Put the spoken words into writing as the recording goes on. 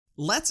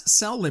Let's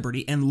sell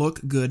liberty and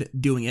look good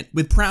doing it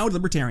with Proud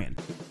Libertarian.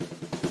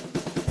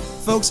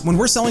 Folks, when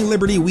we're selling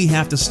liberty, we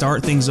have to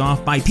start things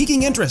off by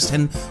piquing interest,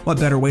 and what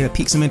better way to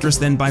pique some interest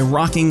than by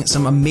rocking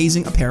some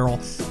amazing apparel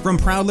from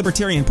Proud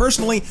Libertarian.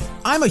 Personally,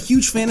 I'm a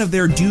huge fan of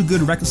their Do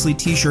Good Recklessly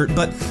t-shirt,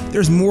 but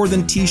there's more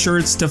than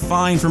t-shirts to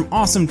find, from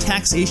awesome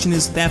taxation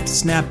is theft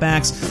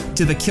snapbacks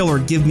to the killer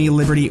Give Me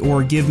Liberty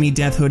or Give Me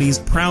Death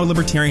hoodies. Proud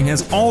Libertarian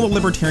has all the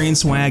libertarian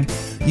swag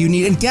you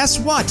need, and guess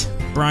what?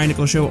 Brian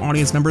Nichols Show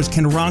audience members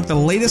can rock the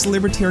latest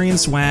libertarian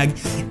swag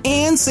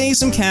and save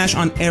some cash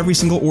on every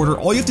single order.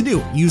 All you have to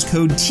do, use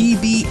code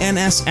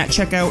TBNS at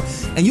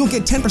checkout, and you'll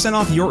get 10%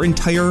 off your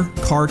entire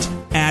cart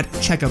at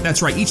checkout.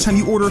 That's right, each time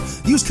you order,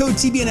 use code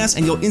TBNS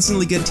and you'll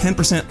instantly get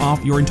 10%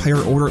 off your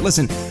entire order.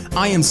 Listen,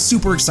 I am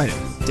super excited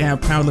to have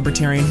Proud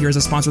Libertarian here as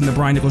a sponsor of the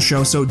Brian Nichols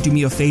Show, so do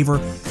me a favor,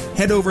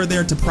 head over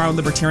there to Proud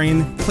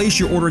Libertarian, place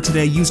your order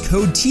today, use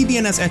code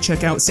TBNS at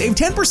checkout, save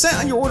 10%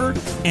 on your order,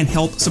 and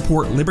help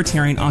support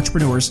libertarian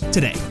entrepreneurs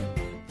today.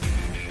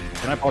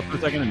 Can I pause for a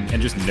second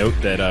and just note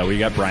that we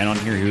got Brian on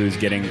here who's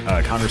getting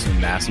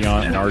Congressman Massey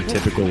on, and our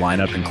typical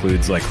lineup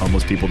includes like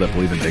homeless people that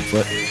believe in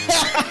Bigfoot.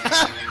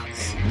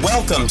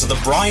 Welcome to the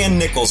Brian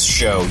Nichols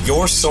Show,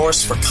 your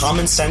source for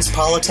common sense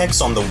politics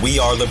on the We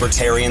Are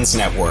Libertarians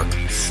Network.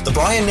 The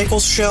Brian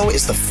Nichols Show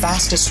is the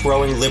fastest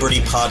growing liberty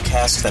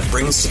podcast that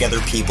brings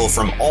together people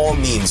from all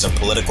means of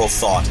political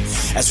thought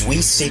as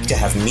we seek to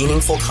have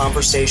meaningful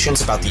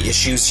conversations about the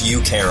issues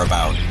you care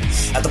about.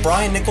 At the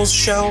Brian Nichols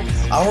Show,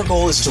 our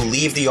goal is to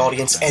leave the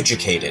audience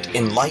educated,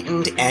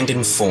 enlightened, and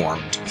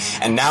informed.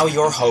 And now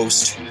your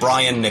host,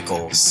 Brian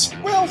Nichols.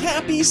 Well,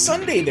 happy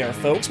Sunday there,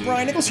 folks.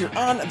 Brian Nichols here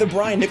on the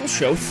Brian Nichols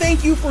Show.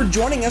 Thank you for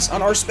joining us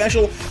on our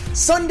special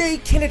Sunday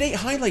Candidate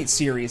Highlight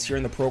series here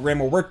in the program,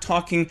 where we're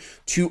talking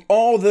to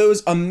all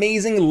those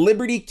amazing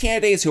liberty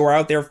candidates who are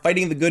out there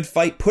fighting the good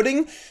fight,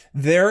 putting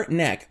their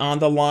neck on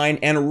the line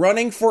and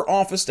running for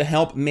office to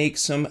help make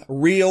some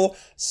real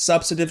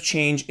substantive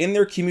change in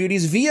their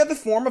communities via the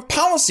form of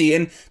policy.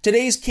 And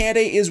today's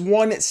candidate is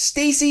one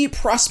Stacey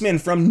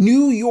Prussman from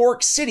New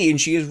York City, and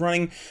she is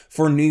running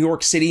for New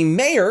York City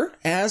mayor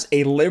as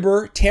a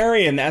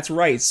libertarian. That's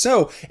right.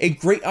 So a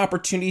great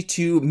opportunity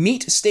to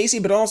meet Stacey,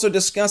 but also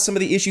discuss some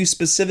of the issues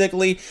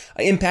specifically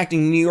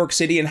impacting New York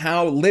City and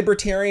how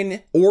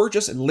libertarian or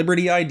just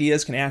liberty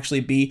ideas can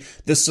actually be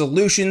the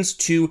solutions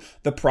to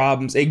the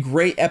problems. A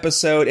great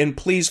episode, and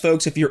please,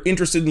 folks, if you're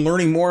interested in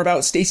learning more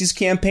about Stacey's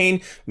campaign,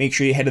 make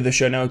sure you head to the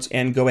show notes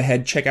and go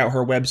ahead, check out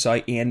her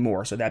website and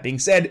more. So that being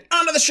said,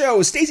 on to the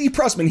show. Stacey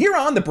Prussman here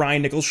on the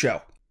Brian Nichols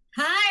Show.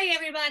 Hi,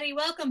 everybody.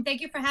 Welcome.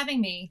 Thank you for having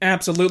me.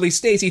 Absolutely.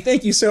 Stacey,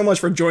 thank you so much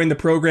for joining the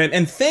program.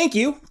 And thank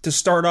you, to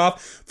start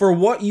off, for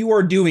what you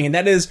are doing. And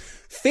that is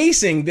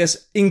facing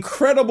this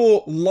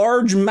incredible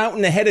large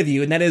mountain ahead of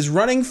you. And that is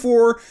running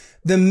for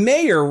the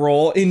mayor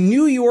role in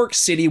New York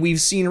City. We've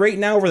seen right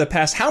now over the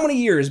past how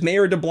many years,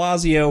 Mayor de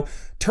Blasio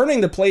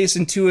turning the place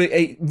into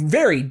a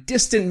very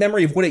distant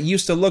memory of what it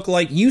used to look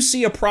like. You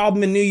see a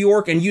problem in New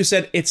York and you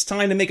said it's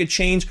time to make a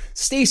change.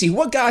 Stacey,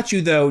 what got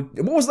you though?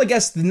 What was, I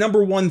guess, the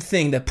number one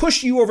thing that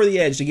pushed you over the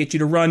edge to get you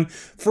to run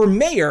for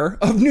mayor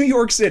of New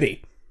York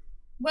City?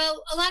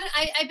 Well,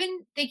 I've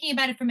been thinking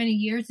about it for many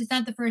years. It's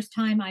not the first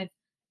time I've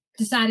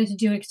decided to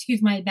do it.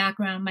 Excuse my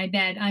background, my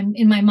bed. I'm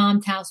in my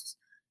mom's house.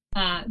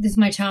 This is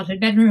my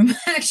childhood bedroom,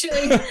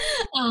 actually.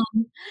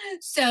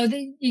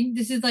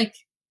 This is like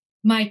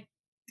my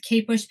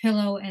Kate Bush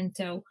pillow, and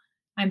so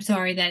I'm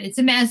sorry that it's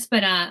a mess,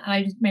 but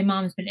my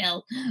mom's been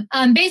ill.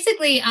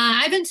 Basically,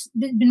 I've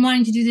been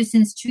wanting to do this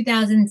since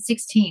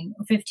 2016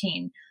 or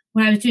 15.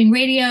 When I was doing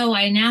radio,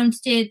 I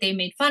announced it. They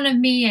made fun of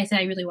me. I said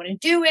I really want to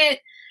do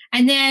it.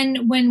 And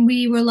then when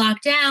we were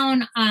locked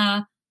down,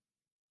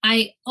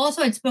 I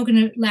also had spoken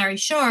to Larry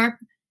Sharp,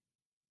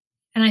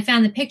 and I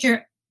found the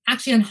picture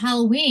actually on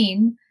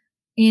Halloween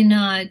in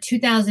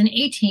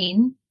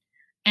 2018.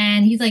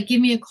 And he's like,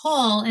 give me a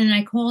call. And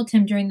I called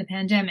him during the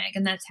pandemic,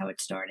 and that's how it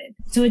started.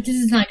 So this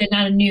is not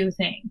a new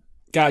thing.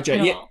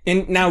 Gotcha. Yeah.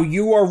 And now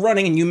you are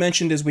running, and you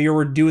mentioned as we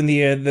were doing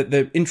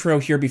the intro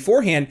here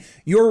beforehand,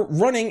 you're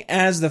running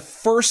as the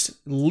first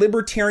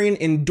libertarian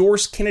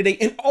endorsed candidate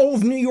in all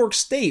of New York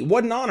State.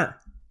 What an honor.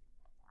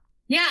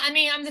 Yeah, I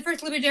mean, I'm the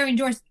first libertarian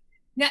endorsed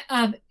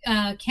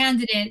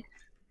candidate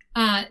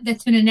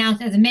that's been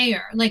announced as a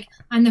mayor. Like,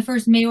 I'm the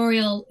first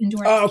mayoral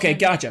endorsed. Oh, okay,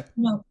 candidate.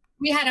 gotcha.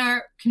 We had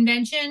our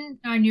convention,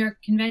 our New York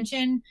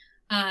convention.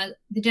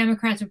 The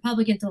Democrats,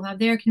 Republicans will have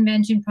their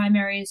convention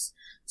primaries.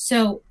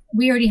 So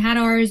we already had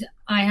ours.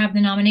 I have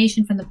the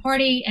nomination from the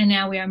party, and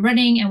now we are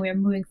running and we are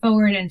moving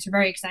forward, and it's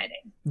very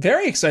exciting.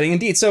 Very exciting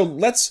indeed. So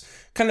let's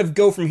kind of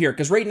go from here,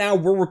 because right now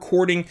we're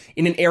recording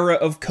in an era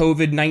of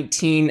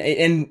COVID-19,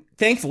 and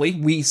thankfully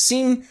we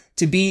seem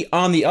to be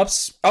on the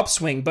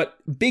upswing, but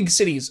big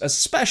cities,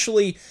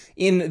 especially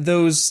in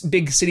those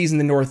big cities in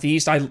the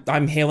Northeast.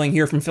 I'm hailing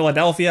here from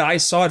Philadelphia. I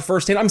saw it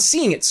firsthand. I'm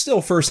seeing it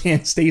still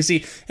firsthand,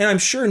 Stacey, and I'm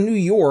sure New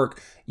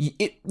York,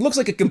 it looks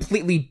like a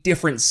completely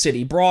different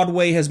city.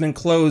 Broadway has been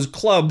closed,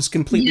 clubs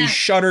completely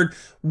shuttered.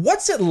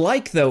 What's it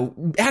like, though,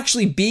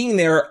 actually being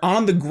there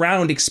on the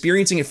ground,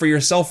 experiencing it for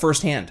yourself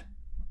firsthand?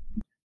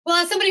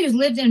 Well, as somebody who's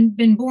lived and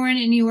been born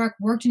in New York,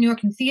 worked in New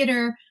York in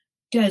theater,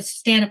 does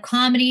stand-up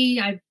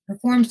comedy. I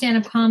perform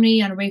stand-up comedy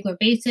on a regular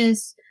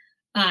basis.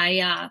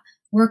 I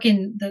work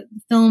in the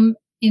film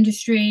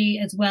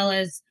industry as well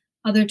as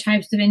other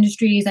types of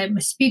industries. I'm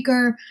a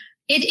speaker.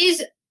 It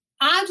is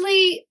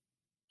oddly,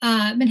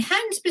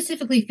 Manhattan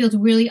specifically feels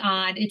really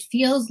odd. It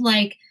feels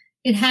like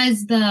it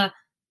has the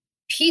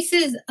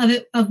pieces of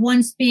it of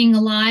once being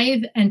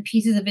alive and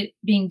pieces of it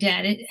being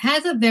dead. It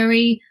has a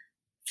very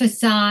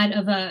facade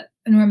of a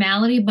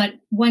normality, but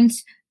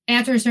once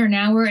after a certain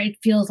hour, it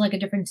feels like a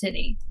different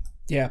city.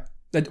 Yeah.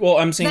 Well,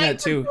 I'm seeing that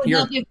too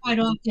here. Quite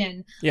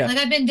often. Yeah. Like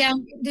I've been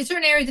down, there's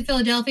certain areas of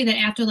Philadelphia that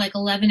after like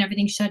 11,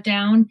 everything's shut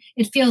down.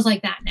 It feels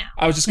like that now.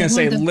 I was just going to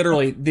say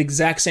literally the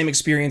exact same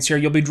experience here.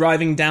 You'll be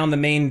driving down the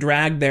main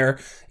drag there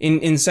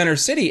in Center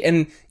City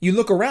and you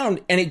look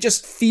around and it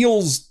just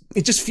feels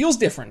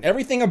different.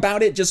 Everything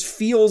about it just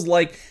feels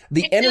like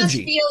the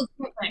energy. It feels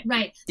different,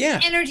 right? Yeah.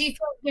 The energy feels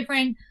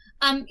different.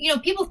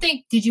 People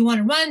think, did you want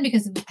to run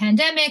because of the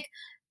pandemic?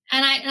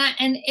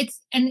 And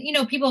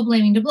people are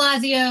blaming de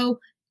Blasio.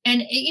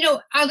 And,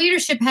 our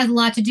leadership has a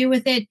lot to do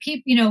with it.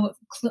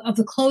 Of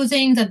the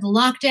closings, of the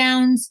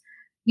lockdowns,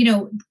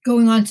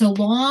 going on so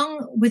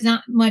long with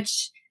not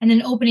much, and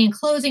then opening and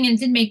closing, and it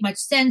didn't make much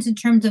sense in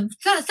terms of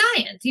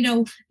science.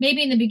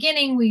 Maybe in the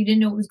beginning we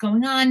didn't know what was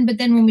going on, but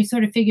then when we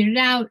sort of figured it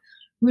out,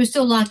 we were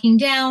still locking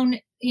down.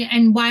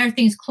 And why are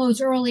things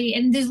closed early?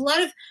 And there's a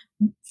lot of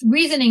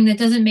reasoning that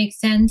doesn't make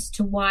sense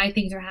to why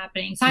things are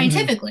happening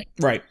scientifically.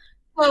 Mm-hmm. Right.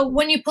 So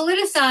when you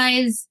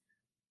politicize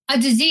a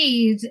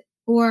disease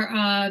or,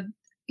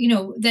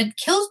 that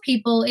kills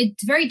people,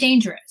 it's very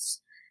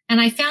dangerous. And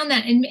I found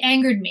that it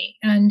angered me.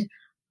 And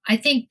I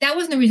think that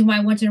wasn't the reason why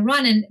I wanted to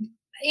run. And,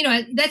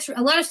 that's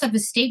a lot of stuff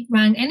is state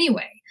run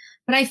anyway.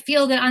 But I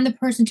feel that I'm the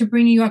person to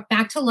bring New York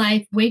back to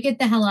life, wake it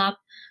the hell up.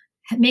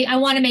 I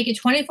want to make it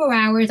 24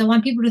 hours. I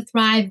want people to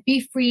thrive,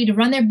 be free, to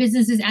run their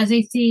businesses as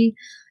they see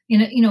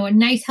in a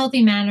nice,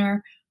 healthy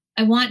manner.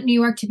 I want New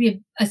York to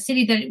be a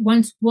city that it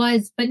once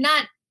was, but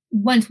not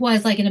once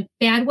was like in a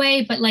bad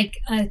way, but like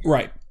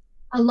right.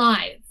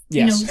 Alive.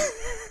 Yes.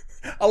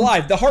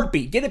 Alive. The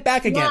heartbeat. Get it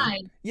back again.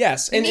 Alive.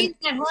 Yes. It needs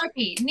that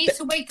heartbeat. It needs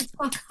to wake the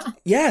fuck up.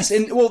 Yes.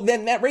 And well,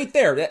 then that right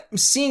there,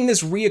 seeing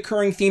this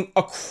reoccurring theme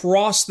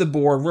across the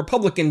board,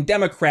 Republican,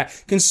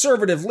 Democrat,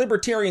 conservative,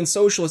 libertarian,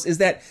 socialist, is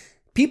that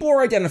people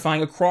are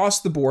identifying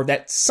across the board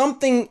that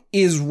something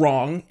is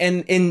wrong,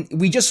 and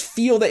we just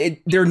feel that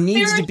there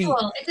needs to be.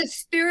 It's a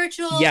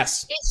spiritual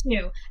yes.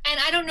 issue. And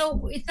I don't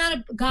know, it's not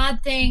a God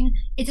thing.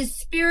 It's a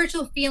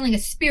spiritual feeling, a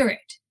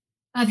spirit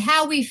of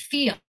how we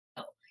feel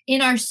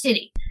in our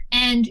city.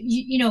 And,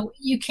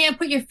 you can't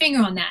put your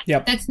finger on that.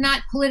 Yep. That's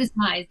not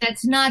politicized.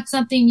 That's not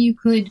something you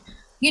could,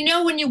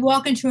 when you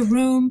walk into a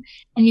room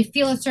and you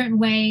feel a certain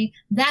way,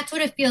 that's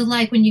what it feels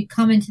like when you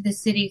come into the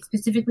city,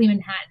 specifically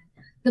Manhattan.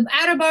 The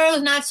outer borough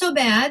is not so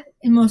bad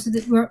in most of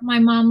where my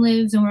mom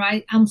lives and where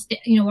I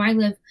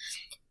live.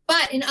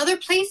 But in other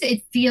places,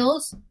 it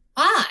feels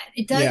odd.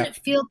 It doesn't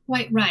feel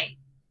quite right.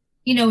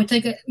 It's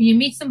like you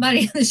meet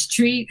somebody on the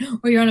street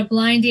or you're on a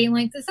blind date and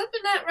like, there's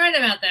something not right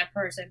about that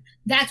person.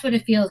 That's what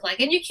it feels like.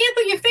 And you can't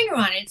put your finger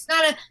on it. It's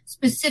not a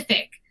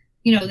specific,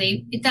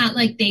 it's not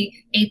like they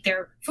ate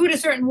their food a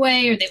certain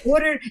way or they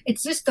ordered.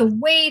 It's just the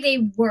way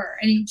they were.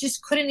 And you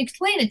just couldn't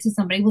explain it to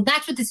somebody. Well,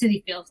 that's what the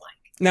city feels like.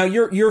 Now,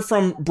 you're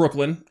from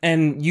Brooklyn,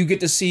 and you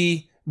get to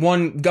see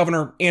one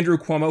Governor Andrew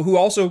Cuomo, who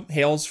also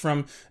hails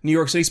from New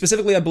York City,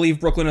 specifically, I believe,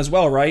 Brooklyn as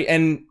well, right?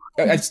 And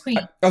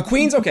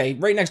Queens, okay,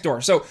 right next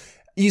door. So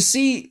you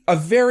see a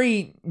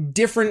very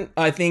different,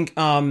 I think,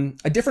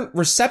 a different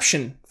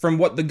reception from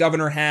what the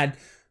governor had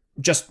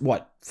just,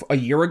 a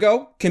year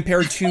ago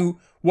compared to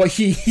what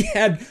he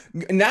had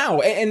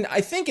now. And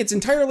I think it's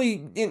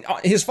entirely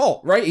his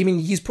fault, right? I mean,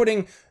 he's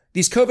putting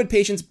these COVID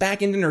patients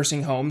back into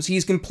nursing homes.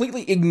 He's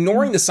completely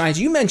ignoring the science.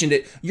 You mentioned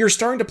it. You're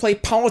starting to play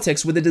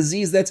politics with a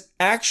disease that's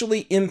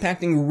actually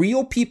impacting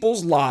real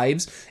people's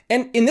lives.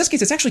 And in this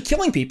case, it's actually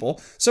killing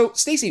people. So,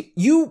 Stacey,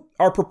 you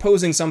are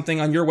proposing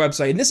something on your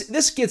website. And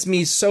this gets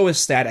me so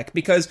ecstatic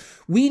because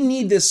we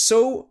need this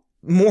so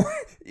more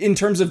in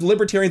terms of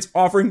libertarians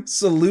offering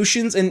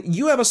solutions. And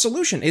you have a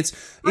solution. It's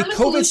a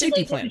COVID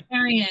safety plan.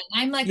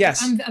 I'm like,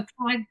 yes. I'm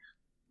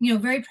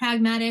very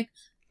pragmatic.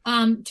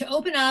 To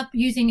open up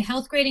using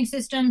health grading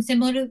systems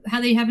similar to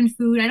how they have in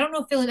food. I don't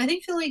know, Philly. I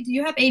think Philly, do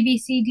you have A, B,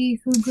 C, D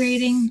food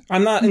grading?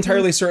 I'm not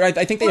entirely certain.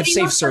 I think they have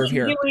Safe Serve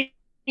here.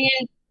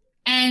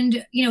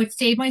 And, it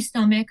saved my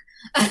stomach.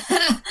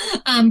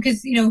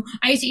 Because,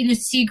 I used to eat in a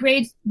C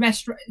grade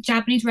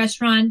Japanese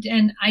restaurant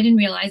and I didn't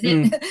realize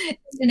it.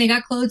 And they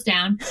got closed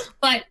down.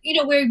 But,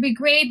 where we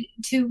grade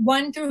to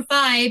 1 through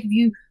 5,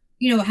 you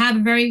have a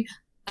very,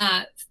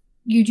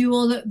 you do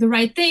all the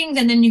right things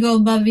and then you go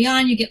above and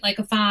beyond, you get like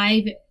a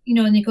 5,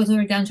 and it goes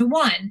over down to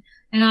 1.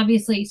 And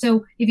obviously,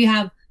 so if you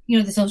have,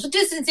 the social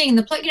distancing,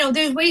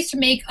 there's ways to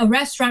make a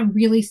restaurant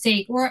really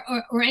safe or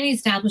any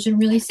establishment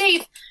really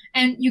safe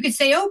and you could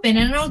stay open.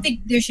 And I don't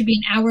think there should be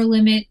an hour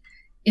limit.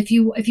 If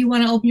you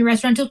want to open your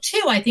restaurant till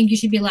 2, I think you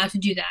should be allowed to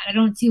do that. I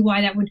don't see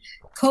why that would,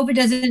 COVID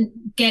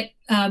doesn't get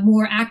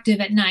more active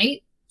at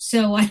night.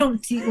 So I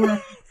don't see,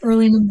 or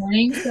early in the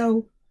morning.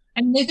 So,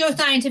 I mean, there's no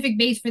scientific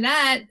base for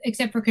that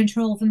except for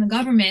control from the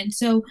government.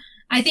 So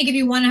I think if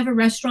you want to have a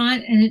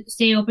restaurant and it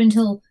stay open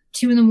till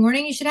 2 a.m,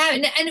 you should have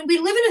it. And we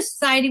live in a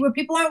society where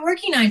people aren't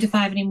working 9 to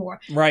 5 anymore.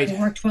 Right. They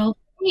work 12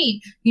 to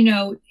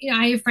 8.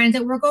 I have friends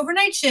that work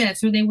overnight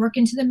shifts, or they work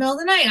into the middle of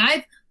the night.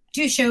 I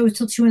do shows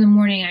till 2 a.m.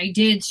 I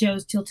did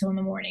shows till 2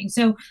 a.m.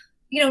 So,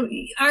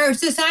 our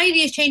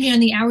society is changing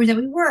on the hours that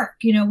we work.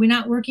 We're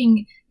not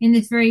working in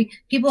this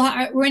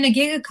we're in a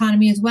gig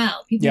economy as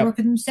well. People work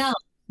for themselves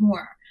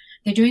more.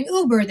 They're doing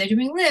Uber, they're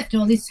doing Lyft,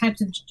 all these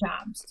types of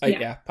jobs.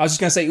 Yeah. I was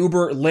just going to say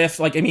Uber, Lyft.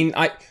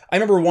 I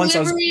remember once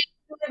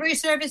delivery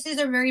services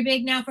are very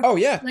big now for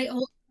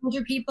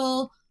older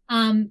people.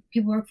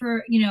 People work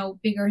for,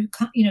 bigger,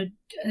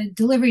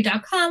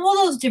 delivery.com,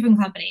 all those different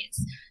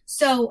companies.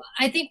 So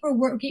I think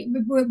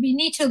we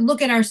need to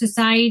look at our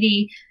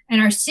society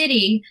and our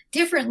city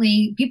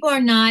differently. People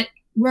are not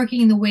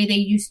working the way they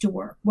used to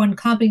work. One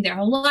company their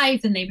whole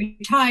life and they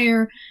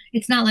retire.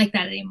 It's not like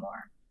that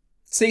anymore.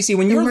 Stacey,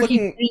 when you're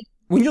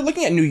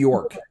looking at New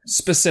York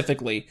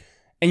specifically,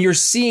 and you're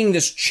seeing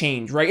this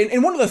change, right?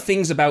 And one of the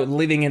things about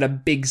living in a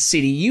big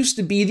city used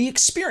to be the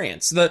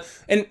experience,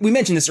 and we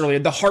mentioned this earlier,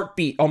 the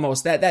heartbeat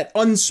almost, that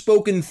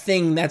unspoken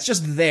thing that's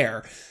just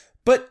there.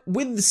 But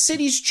with the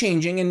cities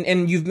changing,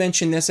 and you've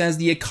mentioned this as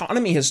the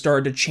economy has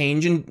started to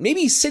change, and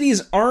maybe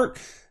cities aren't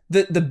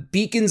the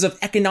beacons of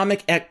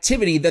economic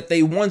activity that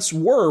they once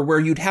were, where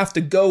you'd have to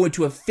go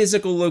into a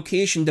physical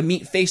location to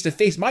meet face to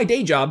face. My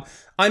day job,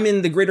 I'm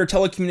in the greater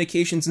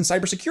telecommunications and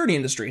cybersecurity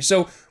industry.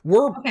 So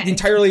we're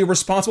entirely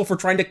responsible for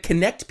trying to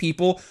connect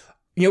people,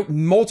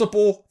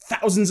 multiple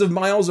thousands of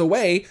miles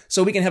away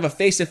so we can have a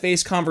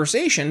face-to-face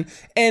conversation.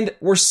 And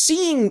we're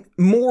seeing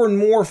more and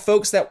more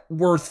folks that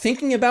were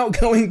thinking about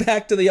going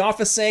back to the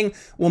office saying,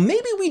 well,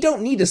 maybe we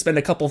don't need to spend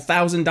a couple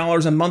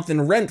 $1,000s a month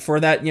in rent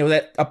for that,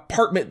 that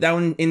apartment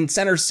down in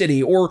Center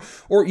City, or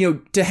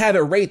to have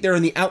it right there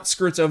in the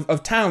outskirts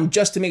of town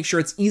just to make sure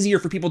it's easier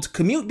for people to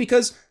commute,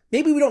 because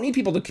maybe we don't need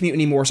people to commute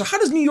anymore. So how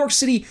does New York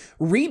City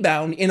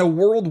rebound in a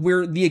world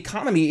where the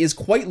economy is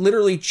quite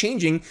literally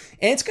changing,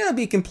 and it's going to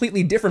be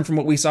completely different from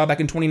what we saw back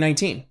in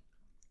 2019?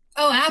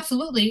 Oh,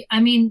 absolutely.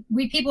 I mean,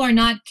 people are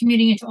not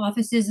commuting into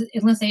offices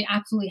unless they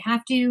absolutely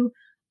have to.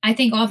 I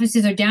think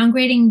offices are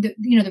downgrading.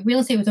 The real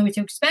estate was always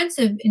so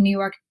expensive in New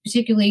York,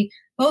 particularly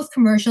both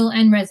commercial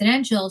and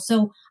residential.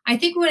 So I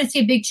think we're going to see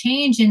a big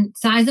change in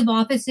size of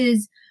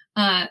offices.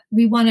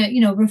 We want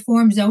to,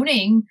 reform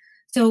zoning,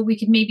 so we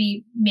could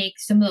maybe make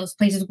some of those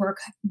places work.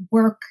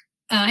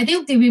 I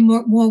think there'd be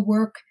more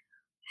work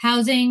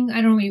housing.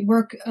 I don't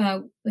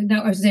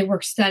know,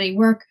 work study,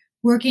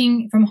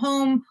 working from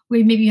home,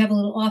 where maybe you have a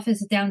little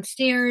office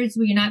downstairs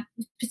where you're not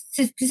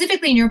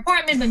specifically in your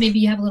apartment, but maybe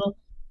you have a little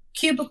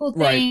cubicle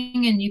thing, right.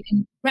 And you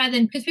can, rather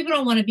than, because people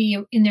don't want to be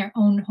in their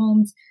own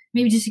homes,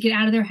 maybe just to get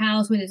out of their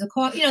house where there's a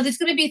call. There's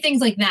going to be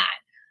things like that.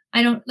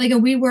 I don't like a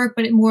WeWork,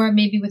 but more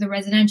maybe with a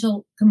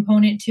residential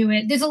component to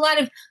it. There's a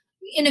lot of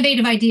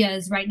innovative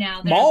ideas right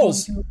now.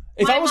 Malls.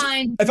 If I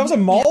was a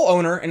mall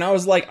owner and I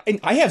was like,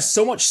 I have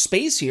so much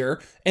space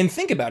here, and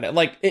think about it,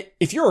 like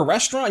if you're a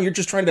restaurant and you're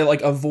just trying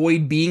to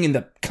avoid being in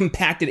the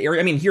compacted area.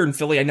 I mean, here in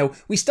Philly, I know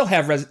we still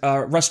have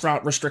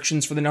restaurant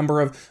restrictions for the number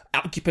of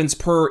occupants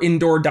per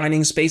indoor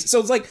dining space. So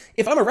it's like,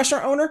 if I'm a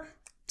restaurant owner,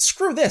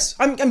 screw this.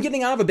 I'm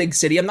getting out of a big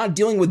city. I'm not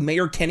dealing with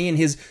Mayor Kenny and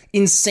his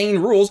insane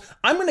rules.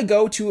 I'm going to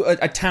go to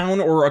a town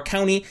or a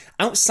county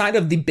outside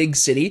of the big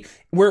city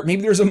where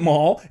maybe there's a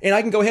mall, and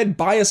I can go ahead and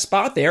buy a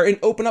spot there and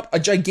open up a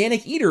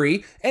gigantic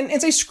eatery and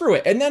say, screw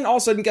it. And then all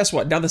of a sudden, guess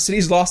what? Now the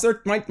city's lost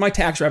my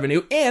tax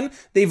revenue, and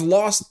they've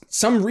lost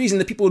some reason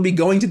that people would be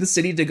going to the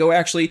city to go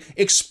actually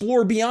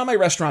explore beyond my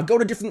restaurant, go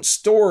to different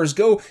stores,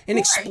 go and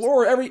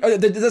explore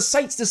the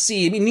sights to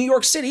see. I mean, New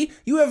York City,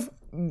 you have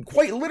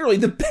quite literally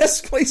the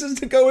best places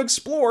to go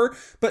explore,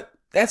 but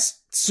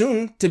that's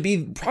soon to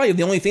be probably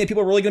the only thing that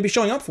people are really going to be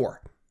showing up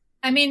for.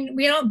 I mean,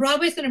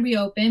 Broadway's going to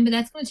reopen, but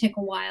that's going to take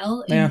a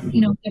while. Yeah.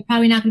 And, they're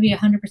probably not going to be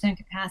 100%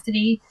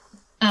 capacity.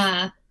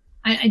 I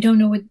don't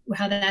know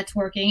how that's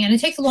working, and it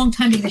takes a long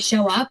time to get a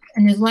show up.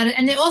 And there's a lot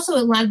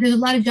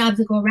of jobs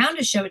that go around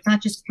a show. It's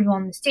not just people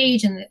on the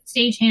stage and the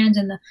stagehands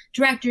and the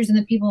directors and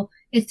the people.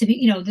 It's to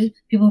be, the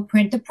people who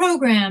print the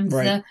programs,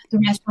 right.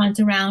 the restaurants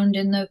around,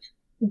 and the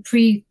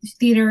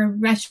pre-theater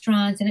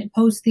restaurants and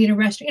post-theater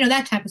restaurant,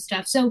 that type of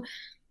stuff. So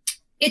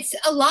it's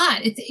a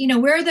lot. It's,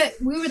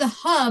 we were the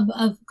hub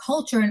of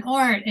culture and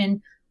art.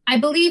 And I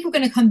believe we're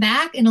going to come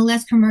back in a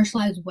less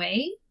commercialized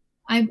way.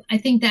 I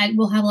think that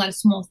we'll have a lot of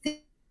small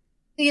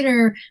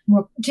theater,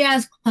 more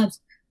jazz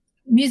clubs,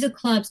 music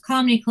clubs,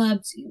 comedy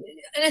clubs,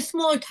 and a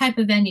smaller type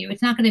of venue.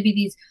 It's not going to be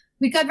these,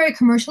 we got very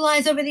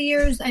commercialized over the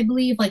years, I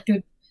believe,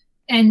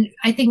 and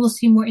I think we'll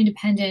see more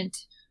independent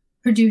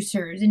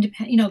producers,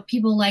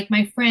 people like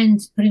my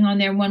friends putting on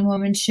their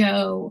one-woman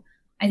show.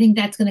 I think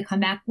that's going to come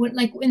back.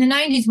 Like in the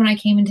 90s, when I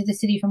came into the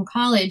city from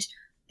college,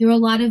 there were a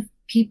lot of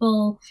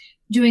people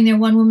doing their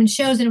one-woman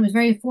shows, and it was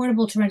very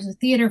affordable to rent a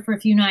theater for a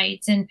few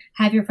nights and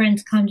have your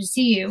friends come to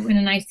see you in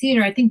a nice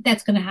theater. I think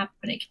that's going to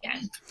happen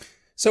again.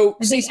 So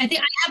I think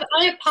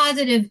I have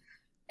positive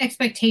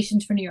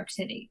expectations for New York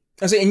City.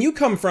 And you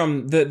come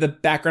from the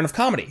background of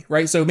comedy,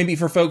 right? So maybe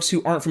for folks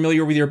who aren't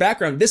familiar with your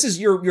background, this is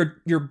your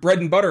bread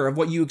and butter of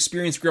what you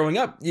experienced growing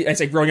up. I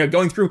say growing up,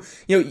 going through,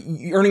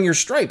 earning your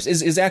stripes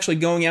is actually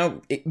going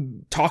out,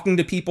 talking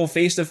to people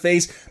face to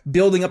face,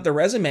 building up the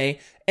resume.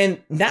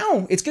 And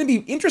now it's going to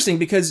be interesting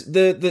because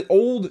the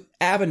old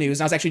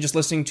avenues, I was actually just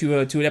listening to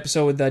an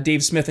episode with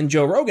Dave Smith and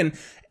Joe Rogan,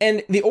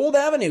 and the old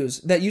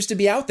avenues that used to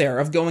be out there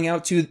of going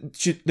out to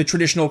the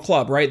traditional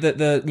club, right?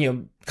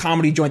 The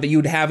comedy joint that you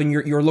would have in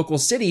your local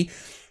city.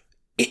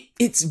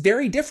 It's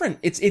very different.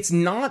 It's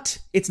not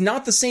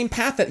the same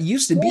path that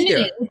used to be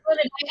there.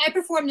 I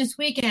performed this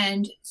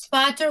weekend.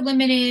 Spots are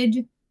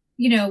limited,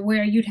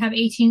 where you'd have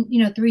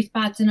 18, 3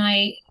 spots a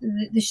night.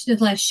 There's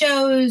less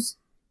shows,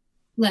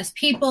 less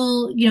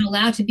people,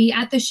 allowed to be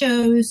at the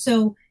shows.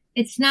 So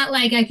it's not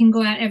like I can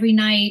go out every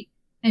night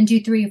and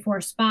do 3 or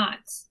 4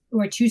 spots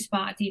or 2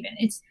 spots even.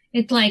 It's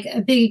like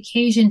a big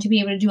occasion to be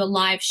able to do a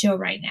live show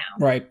right now.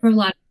 Right. For a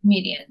lot of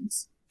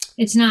comedians.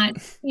 It's not,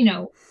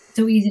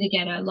 so easy to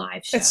get a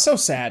live show. It's so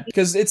sad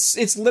because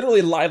it's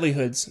literally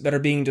livelihoods that are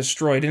being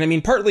destroyed. And I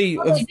mean, partly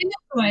a lot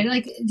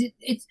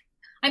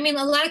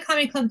of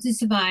comedy clubs did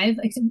survive.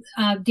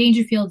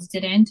 Dangerfields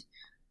didn't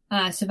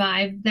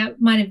survive.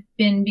 That might have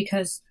been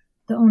because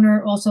the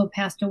owner also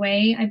passed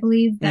away, I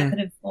believe. That could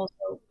have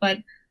also, but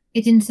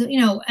it didn't,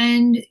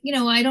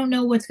 I don't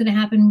know what's going to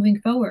happen moving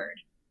forward.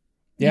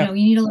 Yeah. You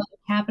need a lot of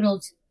capital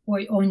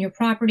to own your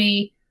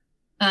property.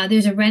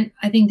 There's a rent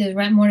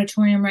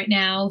moratorium right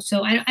now.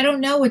 So I don't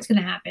know what's going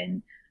to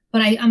happen,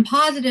 but I'm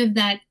positive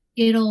that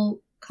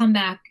it'll come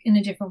back in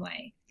a different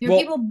way. There are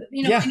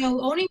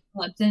people, owning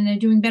clubs, and they're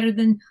doing better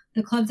than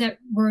the clubs that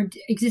were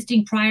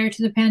existing prior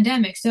to the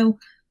pandemic. So,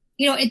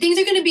 things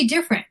are going to be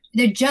different.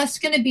 They're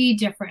just going to be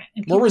different.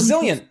 We're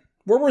resilient.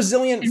 We're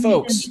resilient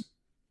folks.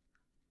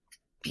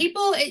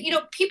 People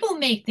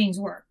make things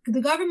work.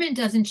 The government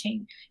doesn't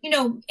change.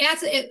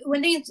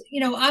 When things,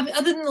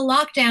 other than the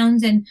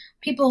lockdowns and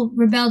people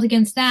rebelled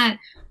against that,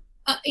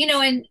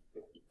 and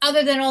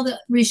other than all the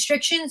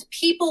restrictions,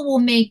 people will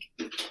make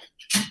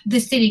the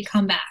city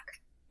come back.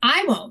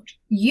 I won't.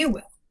 You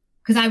will,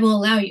 because I will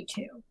allow you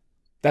to.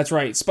 That's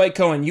right. Spike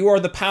Cohen, you are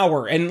the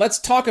power. And let's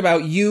talk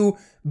about you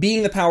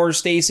being the power,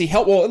 Stacey.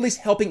 At least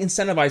helping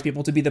incentivize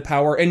people to be the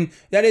power. And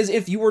that is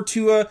if you were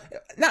to,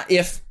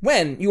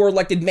 when you were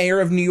elected mayor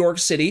of New York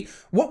City,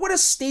 what would a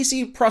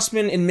Stacey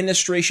Prussman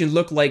administration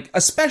look like,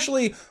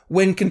 especially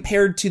when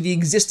compared to the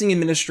existing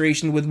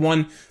administration with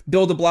one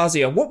Bill de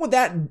Blasio? What would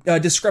that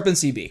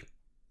discrepancy be?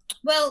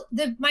 Well,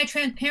 my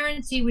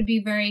transparency would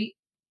be very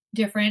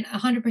different.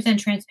 100%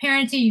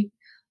 transparency.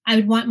 I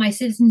would want my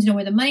citizens to know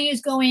where the money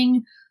is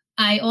going.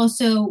 I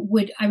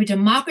would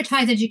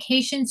democratize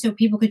education so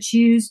people could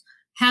choose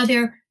how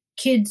their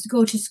kids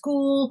go to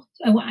school.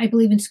 I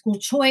believe in school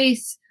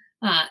choice.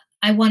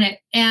 I want to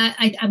add,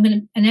 I'm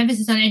going to an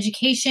emphasis on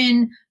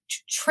education,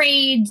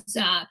 trades,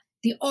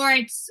 the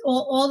arts,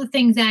 all the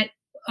things that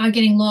are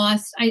getting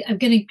lost. I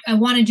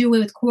want to do it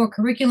with core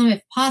curriculum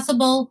if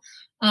possible,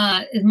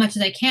 as much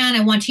as I can.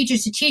 I want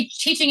teachers to teach.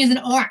 Teaching is an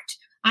art.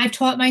 I've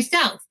taught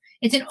myself.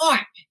 It's an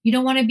art. You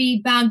don't want to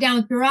be bogged down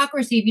with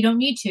bureaucracy if you don't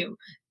need to.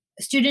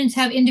 Students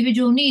have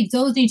individual needs.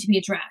 Those need to be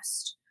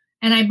addressed.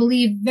 And I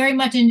believe very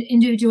much in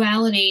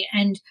individuality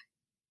and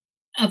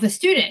of a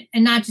student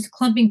and not just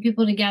clumping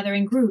people together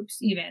in groups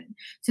even.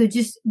 So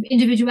just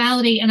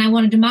individuality. And I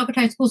want to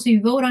democratize schools so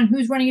you vote on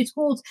who's running your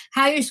schools,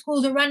 how your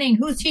schools are running,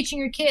 who's teaching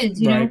your kids,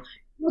 you know.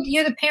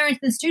 You're the parents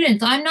and the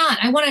students. I'm not.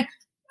 I want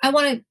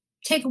to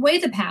take away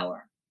the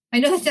power. I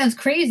know that sounds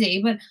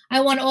crazy, but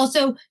I want to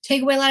also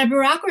take away a lot of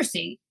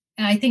bureaucracy.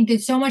 I think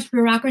there's so much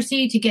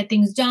bureaucracy to get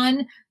things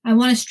done. I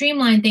want to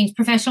streamline things.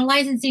 Professional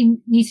licensing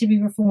needs to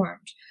be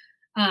reformed.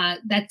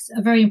 That's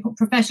a very important.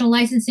 Professional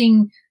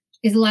licensing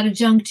is a lot of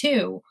junk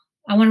too.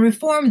 I want to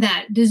reform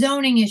that. The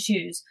zoning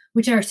issues,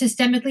 which are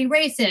systemically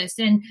racist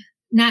and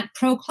not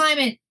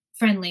pro-climate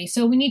friendly.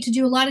 So we need to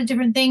do a lot of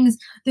different things.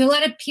 There are a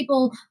lot of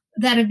people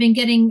that have been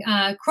getting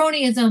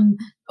cronyism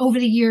over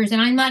the years,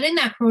 and I'm not in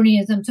that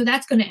cronyism, so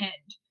that's going to end.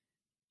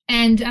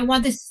 And I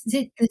want the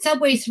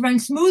subways to run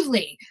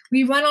smoothly.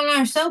 We run on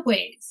our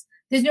subways.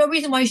 There's no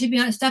reason why you should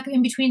be stuck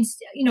in between,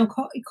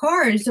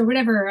 cars or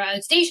whatever,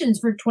 stations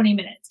for 20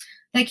 minutes.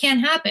 That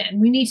can't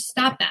happen. We need to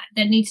stop that.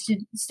 That needs to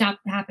stop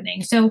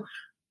happening. So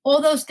all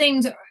those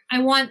things, I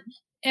want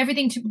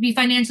everything to be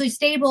financially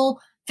stable,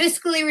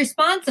 fiscally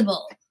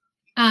responsible.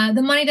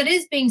 The money that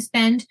is being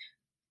spent,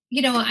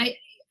 I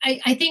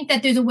think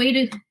that there's a way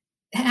to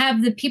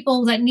have the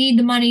people that need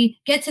the money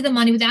get to the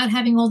money without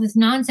having all this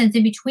nonsense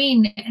in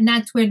between. And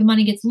that's where the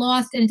money gets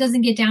lost and it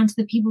doesn't get down to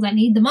the people that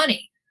need the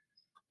money.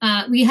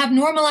 We have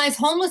normalized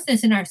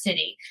homelessness in our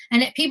city,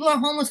 and people are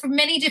homeless for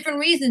many different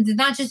reasons. It's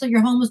not just like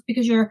you're homeless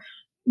because you're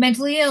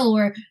mentally ill,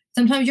 or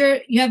sometimes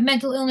you have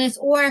mental illness,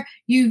 or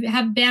you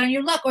have bad on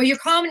your luck, or your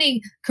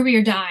comedy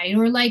career died,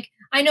 or like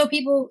I know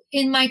people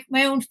in my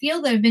own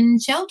field that have been in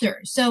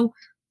shelters. So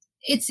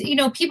it's,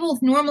 people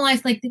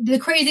normalize like the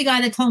crazy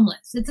guy that's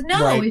homeless. It's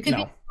it could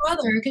be your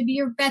brother, it could be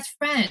your best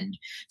friend.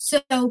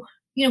 So,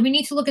 we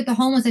need to look at the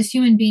homeless as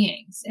human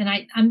beings. And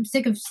I'm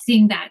sick of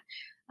seeing that.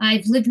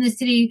 I've lived in the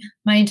city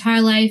my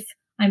entire life.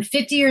 I'm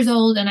 50 years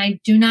old, and I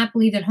do not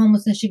believe that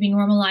homelessness should be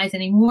normalized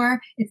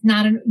anymore. It's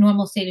not a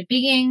normal state of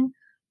being.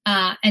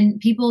 And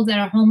people that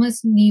are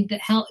homeless need the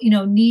help,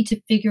 need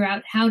to figure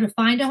out how to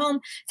find a home.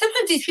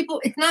 Sometimes these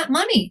people, it's not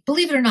money,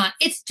 believe it or not.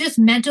 It's just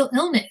mental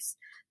illness.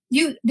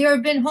 There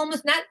have been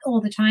homeless, not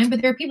all the time,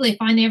 but there are people they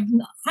find they have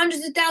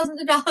hundreds of thousands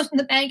of dollars in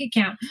the bank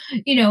account.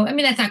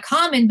 That's not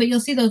common, but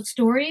you'll see those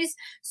stories.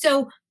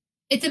 So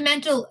it's a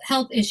mental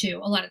health issue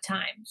a lot of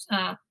times.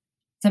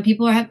 Some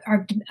people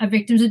are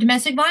victims of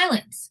domestic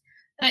violence.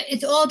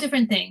 It's all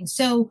different things.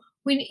 So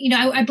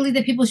I believe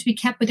that people should be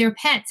kept with their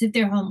pets if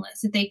they're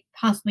homeless, if they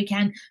possibly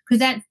can, because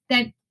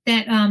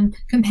that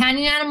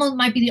companion animal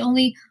might be the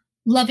only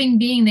loving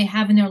being they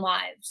have in their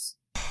lives.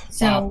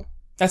 So. Wow.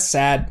 That's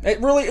sad.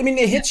 It really,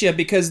 it hits you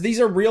because these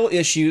are real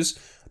issues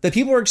that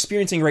people are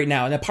experiencing right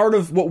now. And a part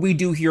of what we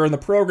do here on the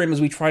program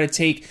is we try to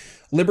take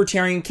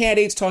libertarian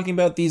candidates talking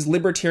about these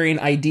libertarian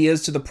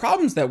ideas to the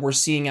problems that we're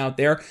seeing out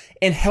there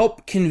and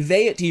help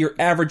convey it to your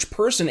average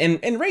person.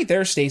 And right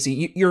there,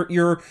 Stacey,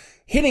 you're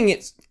hitting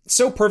it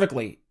so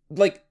perfectly.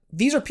 Like,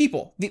 these are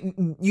people.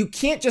 You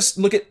can't just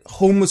look at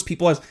homeless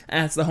people as,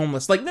 it's the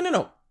homeless. Like,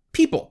 no.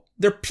 People.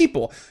 They're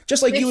people,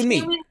 just like you and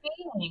me.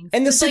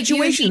 And the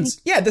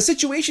situations, the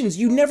situations,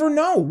 you never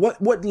know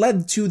what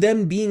led to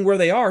them being where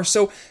they are.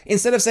 So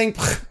instead of saying,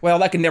 well,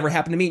 that could never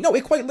happen to me. No,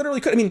 it quite literally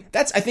could.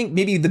 That's, I think,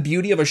 maybe the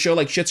beauty of a show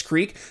like Schitt's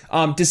Creek,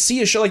 to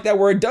see a show like that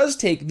where it does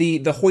take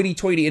the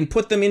hoity-toity and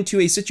put them into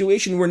a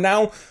situation where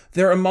now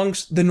they're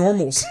amongst the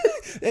normals.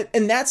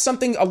 And that's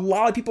something a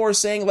lot of people are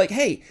saying, like,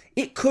 hey,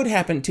 it could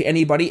happen to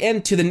anybody.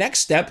 And to the next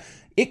step,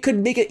 it could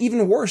make it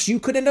even worse. You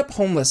could end up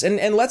homeless.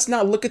 And let's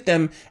not look at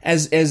them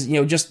as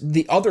just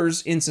the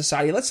others in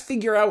society. Let's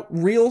figure out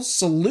real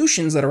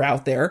solutions that are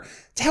out there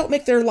to help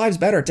make their lives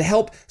better, to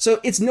help. So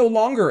it's no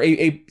longer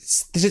a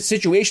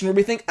situation where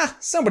we think,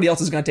 somebody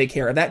else is going to take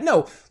care of that.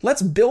 No,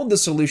 let's build the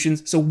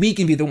solutions so we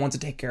can be the ones to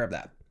take care of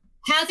that.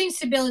 Housing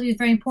stability is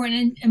very important.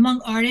 And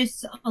among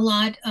artists, a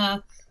lot,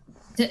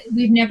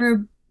 we've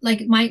never,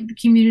 like, my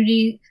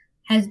community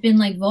has been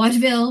like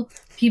vaudeville.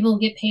 People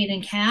get paid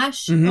in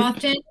cash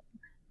often.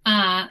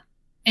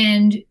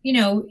 And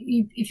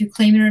if you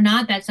claim it or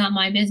not, that's not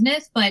my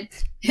business, but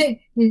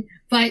it's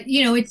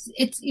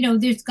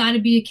there's got to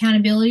be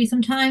accountability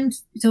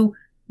sometimes. So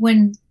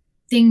when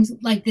things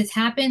like this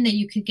happen, that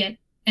you could get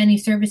any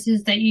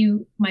services that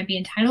you might be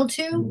entitled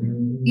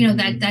to,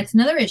 that's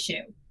another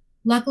issue.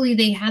 Luckily,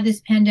 they had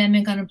this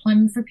pandemic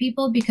unemployment for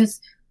people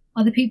because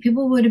other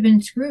people would have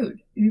been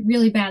screwed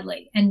really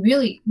badly and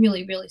really,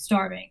 really, really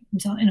starving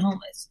and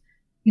homeless,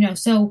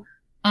 so,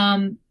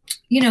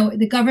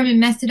 the government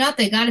messed it up.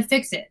 They got to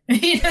fix it.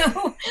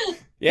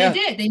 Yeah. They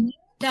did. They messed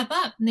stuff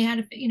up, and they had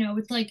to.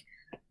 It's like.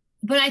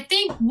 But I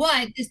think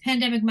what this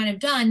pandemic might have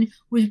done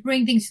was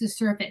bring things to the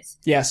surface.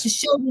 Yes. To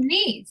show the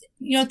needs.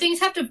 Things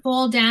have to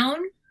fall down.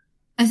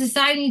 A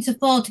society needs to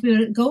fall to be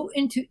able to go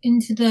into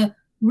the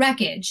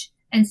wreckage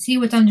and see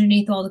what's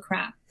underneath all the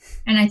crap.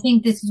 And I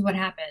think this is what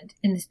happened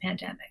in this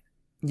pandemic.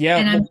 Yeah.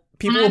 And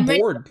people are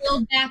bored. Ready to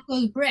build back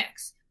those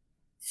bricks,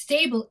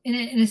 stable in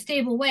a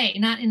stable way,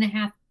 not in a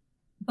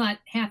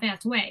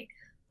half-assed way.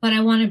 But I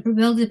want to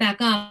build it back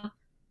up,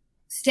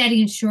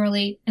 steady and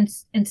surely,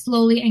 and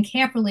slowly and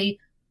carefully,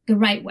 the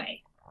right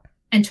way,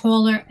 and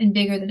taller and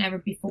bigger than ever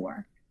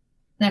before.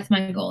 That's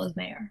my goal as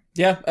mayor.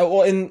 Yeah,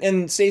 well,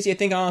 and Stacey, I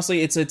think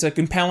honestly, it's a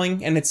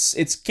compelling, and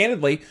it's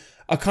candidly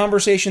a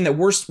conversation that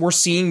we're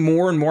seeing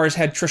more and more. Has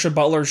had Trisha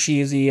Butler. She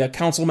is the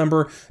council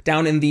member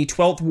down in the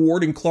 12th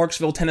Ward in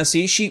Clarksville,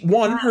 Tennessee. She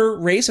won her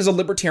race as a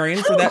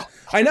libertarian for that.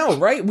 I know,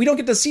 right? We don't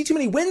get to see too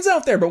many wins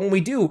out there, but when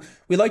we do,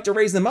 we like to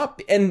raise them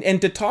up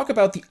and to talk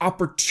about the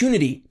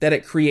opportunity that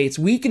it creates.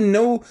 We can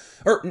know,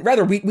 or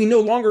rather, we no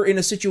longer in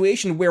a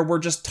situation where we're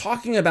just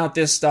talking about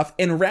this stuff,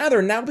 and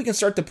rather now we can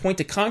start to point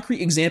to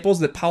concrete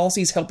examples that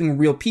policy is helping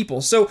real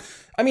people. So,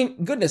 I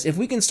mean, goodness, if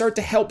we can start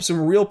to help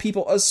some real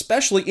people,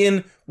 especially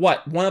in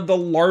one of the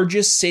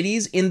largest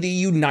cities in the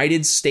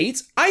United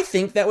States, I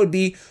think that would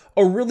be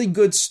a really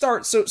good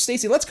start. So,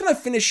 Stacey, let's kind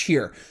of finish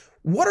here.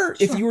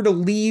 If you were to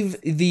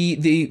leave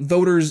the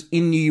voters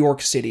in New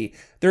York City,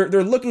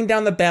 they're looking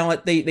down the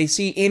ballot, they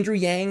see Andrew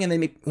Yang, and I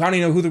don't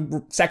even know who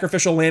the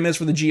sacrificial lamb is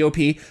for the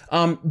GOP,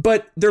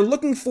 but they're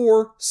looking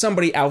for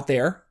somebody out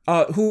there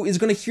who is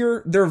going to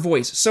hear their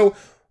voice. So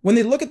when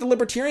they look at the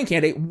libertarian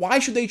candidate, why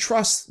should they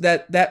trust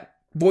that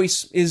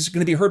voice is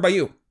going to be heard by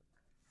you?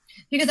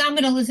 Because I'm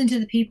going to listen to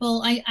the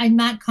people. I'm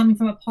not coming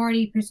from a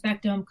party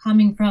perspective. I'm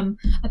coming from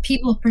a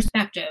people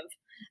perspective.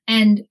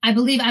 And I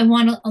believe I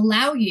want to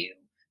allow you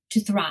to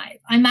thrive.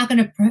 I'm not going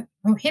to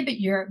prohibit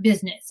your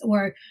business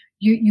or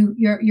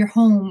your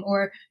home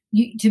or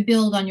to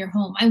build on your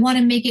home. I want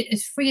to make it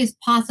as free as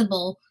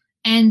possible.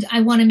 And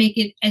I want to make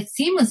it as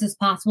seamless as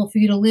possible for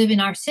you to live in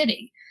our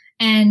city.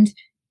 And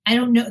I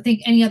don't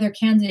think any other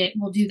candidate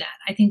will do that.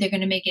 I think they're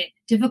going to make it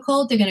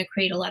difficult. They're going to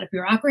create a lot of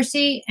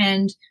bureaucracy,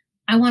 and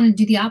I want to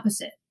do the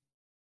opposite.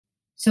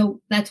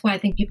 So that's why I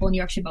think people in New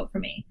York should vote for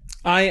me.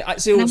 I back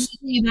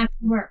to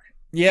work.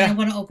 Yeah. I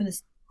want to open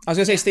this. I was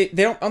going to say, I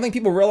don't think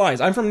people realize,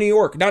 I'm from New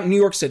York, not New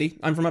York City.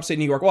 I'm from upstate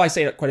New York. Well, I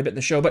say it quite a bit in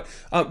the show, but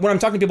when I'm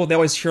talking to people, they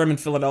always hear I'm in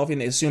Philadelphia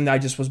and they assume that I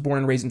just was born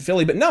and raised in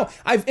Philly. But no,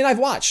 I've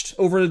watched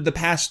over the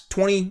past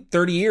 20,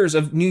 30 years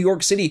of New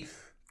York City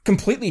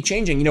completely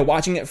changing,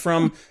 watching it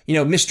from,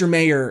 Mr.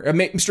 Mayor,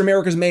 Mr.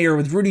 America's Mayor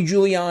with Rudy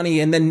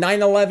Giuliani, and then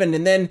 9/11,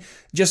 and then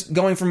just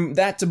going from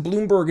that to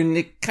Bloomberg, and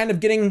it kind of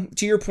getting,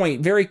 to your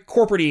point, very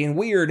corporate-y and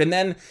weird, and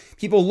then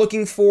people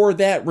looking for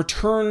that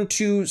return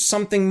to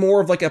something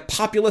more of like a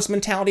populist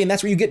mentality, and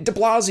that's where you get de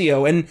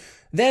Blasio, and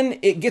then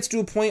it gets to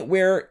a point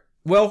where,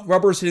 well,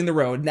 rubber's hitting the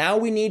road. Now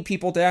we need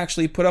people to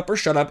actually put up or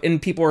shut up,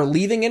 and people are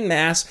leaving en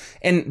masse,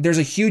 and there's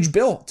a huge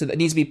bill that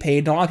needs to be paid,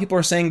 and a lot of people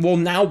are saying, well,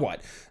 now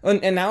what?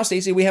 And now,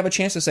 Stacey, we have a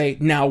chance to say,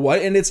 now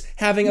what? And it's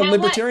having a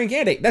libertarian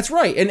candidate. That's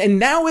right. And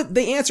now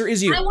the answer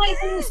is you. I want to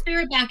bring the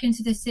spirit back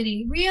into the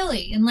city,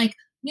 really. And New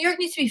York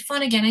needs to be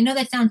fun again. I know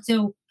that sounds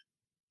so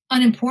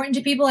unimportant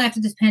to people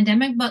after this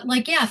pandemic, but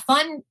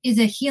fun is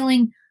a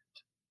healing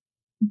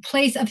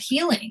place of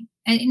healing.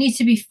 And it needs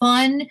to be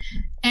fun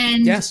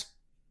and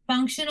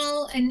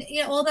functional and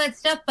all that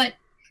stuff. But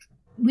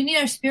we need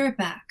our spirit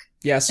back.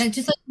 Yes. That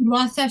just like we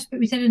lost our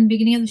spirit, we said in the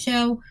beginning of the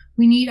show,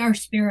 we need our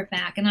spirit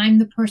back, and I'm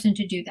the person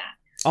to do that.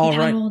 All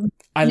right.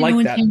 I like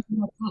that.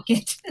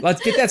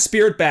 Let's get that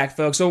spirit back,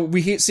 folks. So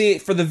we see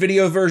it for the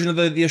video version of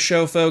the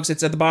show, folks.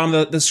 It's at the bottom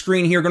of the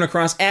screen here, going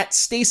across at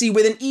Stacey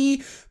with an E,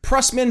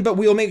 Prussman, but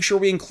we'll make sure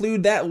we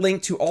include that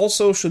link to all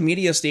social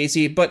media,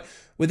 Stacey. But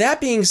with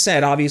that being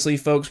said, obviously,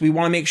 folks, we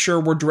want to make sure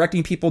we're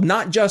directing people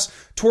not just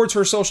towards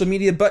her social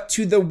media, but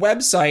to the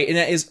website, and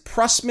that is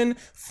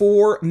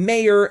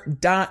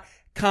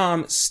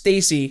PrussmanForMayor.com.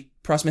 Stacey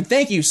Prussman,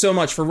 thank you so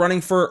much for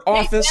running for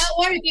office.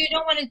 Or if you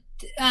don't want to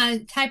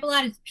type a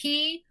lot, it's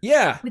P.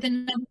 Yeah. With the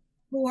number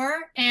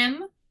 4,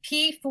 M,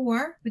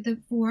 P4 with the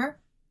 4.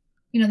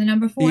 The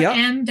number 4, yep.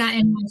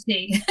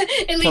 M.NYC.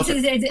 At least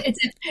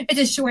it's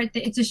a short.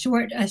 It's a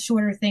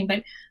shorter thing,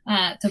 but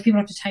so people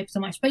don't have to type so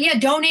much. But yeah,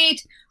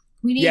 donate.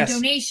 We need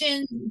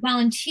donations,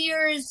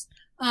 volunteers.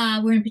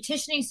 We're in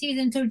petitioning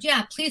season, so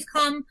yeah, please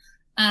come.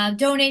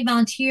 Donate,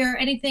 volunteer,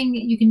 anything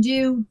you can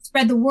do.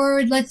 Spread the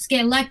word. Let's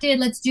get elected.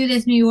 Let's do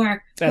this, New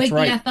York. That's Wake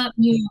right. the F up,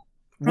 New York.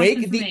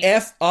 Wake the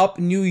F up,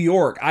 New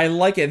York. I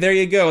like it. There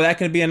you go. That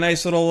could be a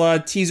nice little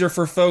teaser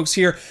for folks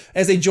here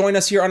as they join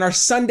us here on our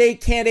Sunday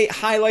Candidate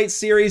Highlight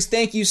Series.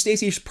 Thank you,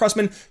 Stacey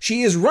Prussman.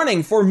 She is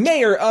running for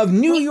mayor of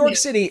New York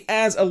City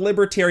as a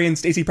libertarian.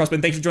 Stacey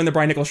Prussman, thanks for joining the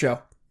Brian Nichols Show.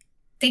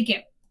 Thank you.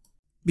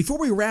 Before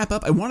we wrap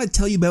up, I want to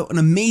tell you about an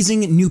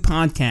amazing new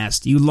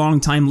podcast. You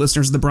longtime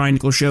listeners of The Brian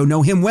Nichols Show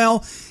know him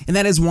well, and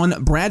that is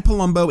one Brad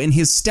Palumbo and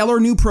his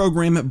stellar new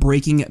program,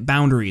 Breaking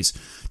Boundaries.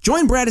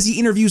 Join Brad as he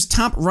interviews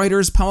top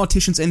writers,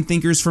 politicians, and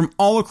thinkers from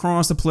all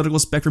across the political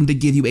spectrum to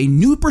give you a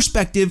new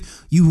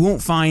perspective you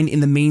won't find in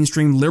the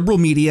mainstream liberal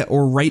media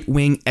or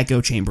right-wing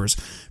echo chambers.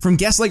 From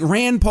guests like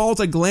Rand Paul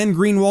to Glenn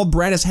Greenwald,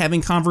 Brad is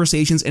having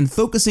conversations and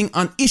focusing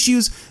on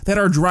issues that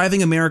are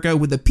driving America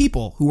with the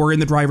people who are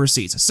in the driver's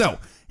seats. So,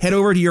 head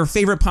over to your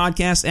favorite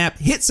podcast app,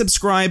 hit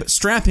subscribe,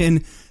 strap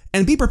in,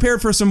 and be prepared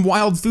for some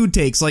wild food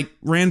takes like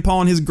Rand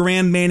Paul and his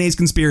grand mayonnaise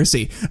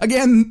conspiracy.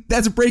 Again,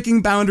 that's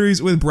Breaking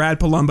Boundaries with Brad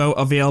Palumbo,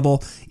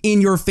 available in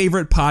your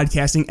favorite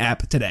podcasting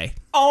app today.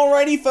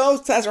 Alrighty,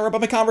 folks, that's our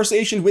wrap-up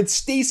conversation with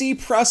Stacey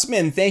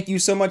Prussman. Thank you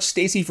so much,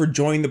 Stacey, for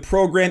joining the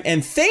program,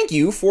 and thank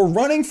you for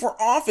running for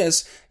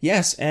office,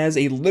 yes, as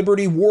a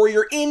liberty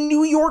warrior in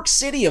New York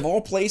City, of all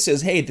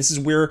places. Hey, this is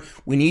where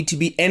we need to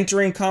be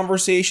entering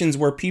conversations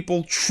where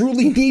people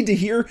truly need to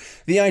hear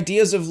the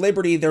ideas of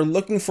liberty. They're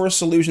looking for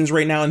solutions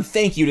right now, and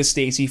thank you to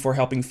Stacey for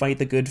helping fight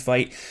the good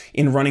fight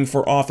in running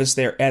for office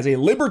there as a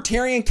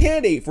libertarian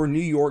candidate for New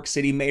York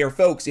City mayor.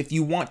 Folks, if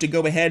you want to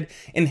go ahead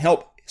and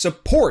help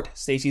support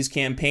Stacey's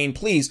campaign,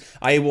 please,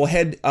 I'll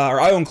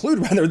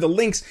include the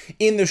links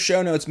in the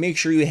show notes. Make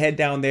sure you head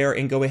down there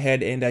and go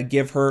ahead and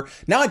give her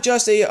not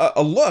just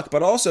a look,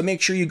 but also make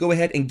sure you go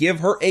ahead and give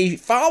her a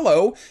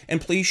follow,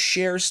 and please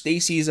share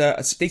Stacey's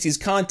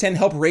content,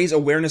 help raise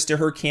awareness to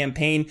her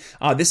campaign.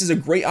 This is a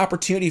great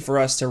opportunity for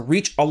us to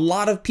reach a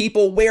lot of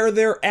people where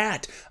they're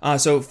at.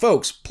 So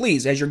folks,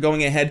 please, as you're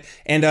going ahead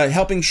and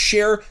helping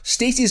share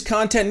Stacey's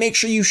content, make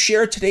sure you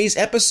share today's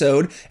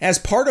episode as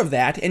part of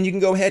that, and you can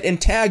go ahead and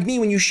tag me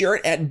when you share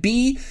it at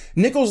B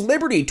Nichols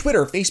Liberty,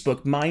 Twitter,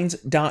 Facebook,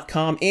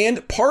 Minds.com,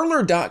 and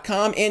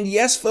Parler.com. And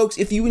yes, folks,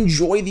 if you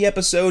enjoy the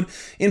episode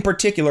in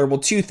particular, well,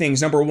 two things.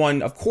 Number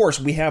one, of course,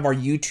 we have our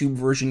YouTube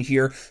version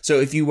here. So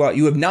if you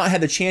have not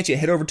had the chance yet,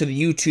 head over to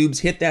the YouTubes,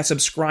 hit that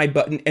subscribe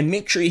button, and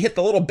make sure you hit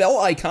the little bell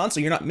icon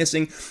so you're not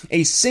missing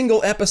a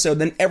single episode.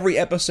 Then every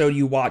episode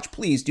you watch,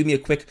 please do me a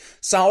quick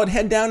solid,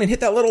 head down and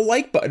hit that little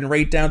like button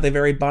right down at the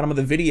very bottom of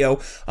the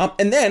video.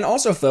 And then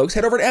also, folks,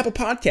 head over to Apple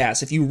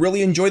Podcasts. If you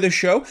really enjoy the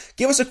show,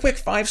 give us a quick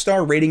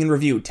 5-star rating and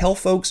review. Tell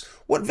folks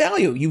what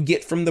value you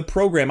get from the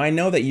program. I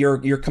know that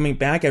you're coming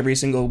back every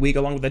single week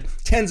along with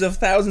the tens of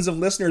thousands of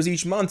listeners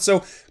each month.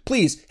 So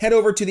please head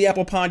over to the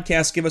Apple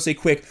Podcast, give us a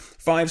quick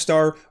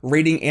 5-star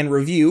rating and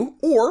review,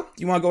 or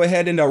you want to go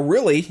ahead and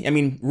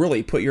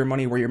really put your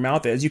money where your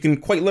mouth is. You can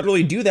quite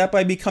literally do that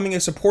by becoming a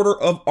supporter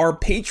of our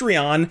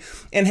Patreon.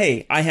 And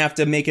hey, I have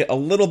to make it a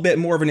little bit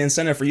more of an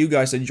incentive for you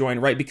guys to join,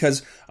 right?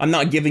 Because I'm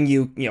not giving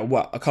you,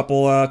 a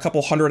couple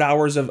 100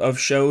 hours of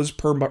shows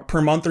per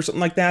month or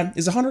something like that.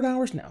 Is 100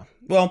 hours now?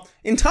 Well,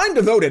 in time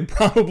devoted,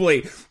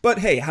 probably. But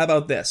hey, how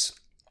about this?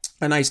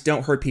 A nice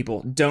don't hurt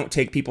people, don't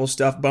take people's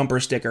stuff bumper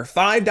sticker.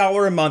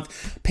 $5 a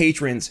month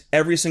patrons,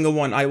 every single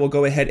one. I will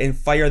go ahead and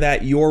fire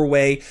that your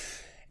way.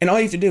 And all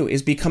you have to do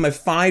is become a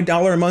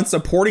 $5 a month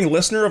supporting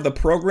listener of the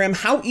program.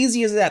 How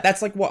easy is that?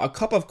 That's like, a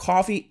cup of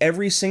coffee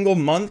every single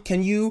month?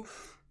 Can you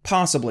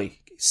possibly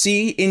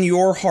see in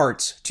your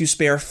hearts to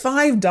spare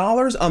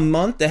 $5 a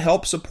month to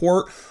help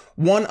support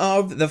one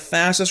of the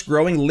fastest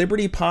growing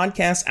Liberty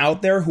podcasts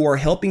out there, who are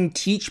helping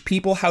teach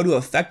people how to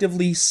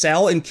effectively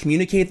sell and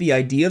communicate the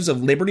ideas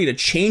of liberty to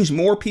change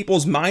more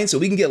people's minds so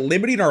we can get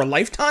liberty in our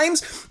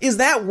lifetimes? Is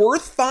that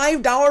worth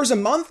 $5 a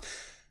month?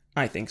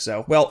 I think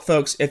so. Well,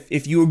 folks,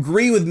 if you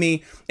agree with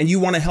me and you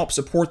want to help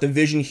support the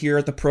vision here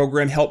at the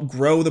program, help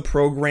grow the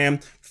program,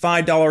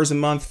 $5 a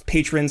month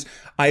patrons,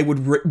 I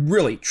would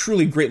really,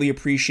 truly greatly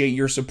appreciate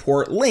your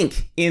support.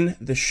 Link in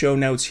the show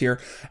notes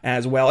here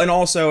as well. And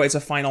also, as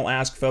a final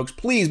ask, folks,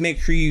 please make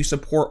sure you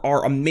support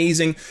our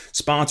amazing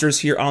sponsors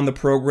here on the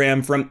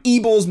program. From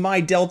Ebels,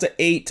 My Delta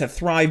 8 to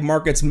Thrive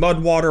Markets,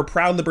 Mudwater,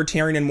 Proud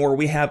Libertarian, and more.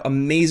 We have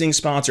amazing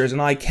sponsors,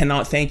 and I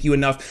cannot thank you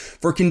enough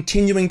for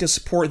continuing to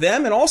support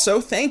them. And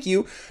also, thank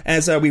you,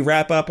 as we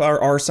wrap up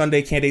our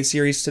Sunday Candidate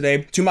Series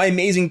today, to my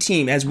amazing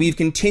team. As we've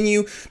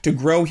continued to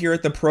grow here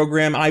at the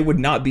program, I would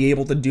not be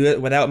able to do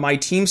it without my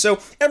team. So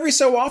every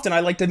so often,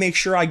 I like to make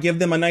sure I give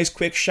them a nice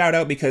quick shout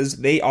out, because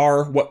they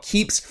are what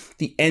keeps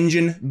the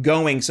engine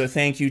going. So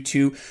thank you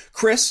to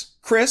Chris,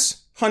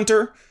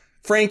 Hunter,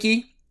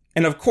 Frankie,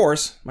 and of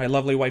course, my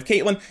lovely wife,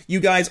 Caitlin. You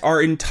guys are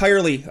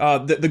entirely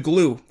the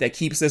glue that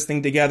keeps this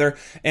thing together.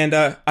 And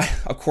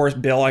of course,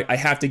 Bill, I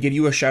have to give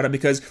you a shout out,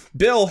 because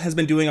Bill has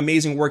been doing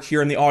amazing work here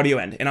in the audio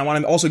end. And I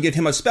want to also give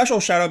him a special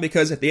shout out,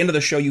 because at the end of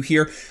the show, you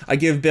hear I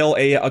give Bill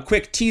a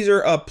quick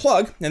teaser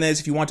plug. And that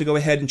is, if you want to go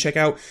ahead and check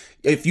out,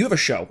 if you have a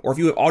show or if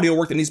you have audio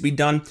work that needs to be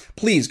done,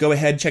 please go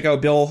ahead, check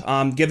out Bill,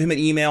 give him an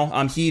email.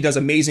 He does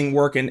amazing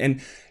work,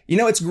 and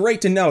it's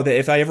great to know that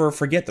if I ever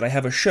forget that I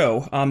have a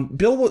show,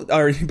 Bill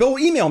will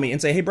email me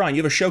and say, hey, Brian, you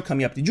have a show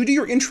coming up. Did you do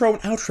your intro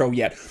and outro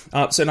yet?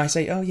 So I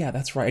say, oh, yeah,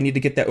 that's right. I need to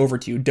get that over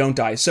to you. Don't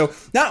die. So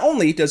not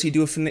only does he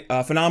do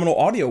phenomenal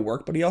audio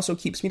work, but he also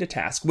keeps me to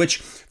task, which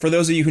for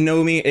those of you who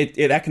know me,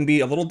 that can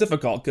be a little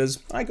difficult because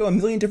I go a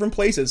million different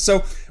places. So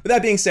with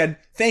that being said,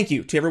 thank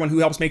you to everyone who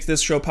helps make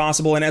this show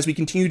possible. And as we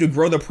continue to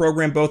grow the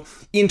program,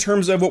 both in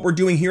terms of what we're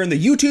doing here in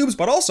the YouTubes,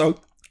 but also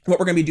what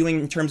we're going to be doing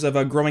in terms of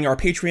growing our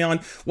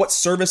Patreon, what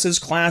services,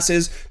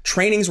 classes,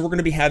 trainings we're going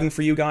to be having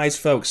for you guys,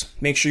 folks.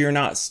 Make sure you're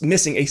not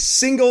missing a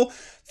single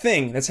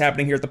thing that's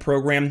happening here at the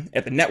program,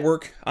 at the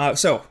network.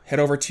 So head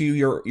over to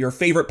your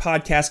favorite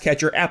podcast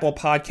catcher, Apple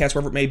Podcasts,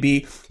 wherever it may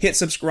be. Hit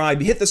subscribe.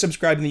 Hit the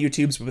subscribe in the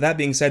YouTubes. But with that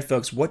being said,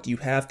 folks, what do you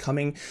have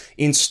coming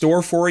in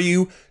store for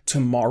you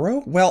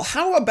tomorrow? Well,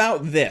 how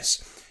about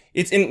this?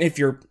 If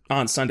you're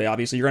on Sunday,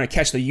 obviously, you're going to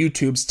catch the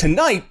YouTubes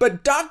tonight,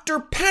 but Dr.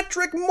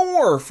 Patrick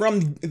Moore,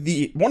 from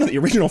one of the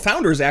original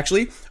founders,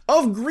 actually,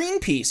 of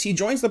Greenpeace, he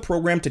joins the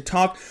program to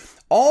talk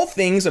all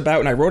things about,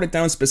 and I wrote it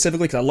down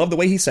specifically because I love the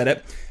way he said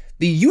it,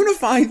 the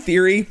unified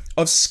theory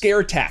of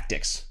scare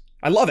tactics.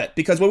 I love it,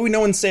 because what we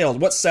know in sales,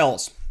 what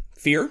sells?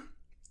 Fear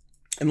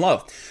and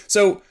love.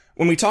 So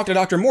when we talk to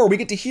Dr. Moore, we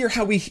get to hear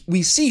how we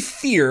see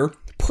fear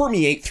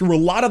permeate through a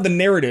lot of the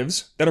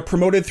narratives that are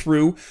promoted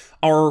through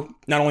our,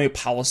 not only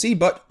policy,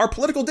 but our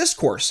political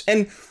discourse.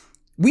 And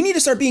we need to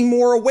start being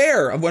more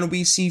aware of when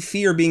we see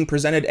fear being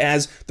presented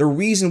as the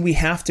reason we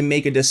have to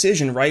make a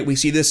decision, right? We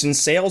see this in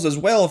sales as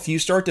well. If you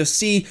start to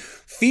see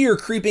fear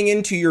creeping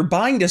into your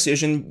buying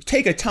decision,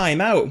 take a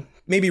time out.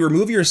 Maybe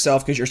remove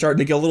yourself because you're starting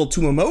to get a little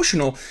too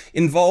emotional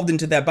involved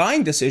into that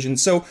buying decision.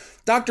 So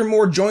Dr.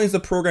 Moore joins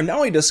the program not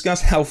only to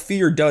discuss how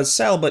fear does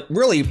sell, but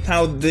really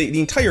how the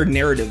entire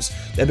narratives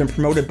that have been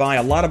promoted by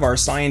a lot of our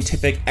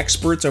scientific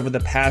experts over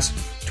the past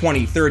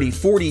 20, 30,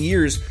 40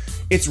 years,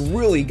 it's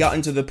really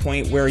gotten to the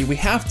point where we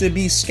have to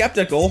be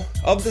skeptical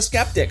of the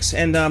skeptics.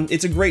 And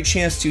it's a great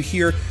chance to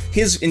hear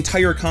his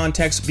entire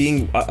context,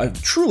 being a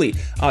truly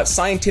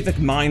scientific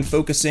mind,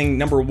 focusing,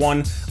 number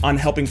one, on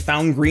helping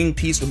found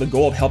Greenpeace with the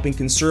goal of helping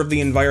conserve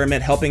the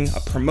environment, helping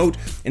promote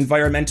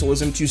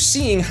environmentalism, to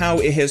seeing how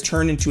it has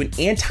turned into an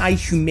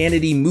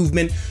anti-humanity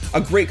movement. A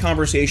great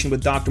conversation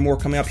with Dr. Moore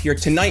coming up here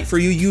tonight for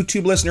you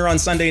YouTube listener on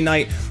Sunday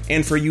night,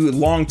 and for you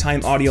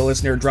longtime audio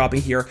listener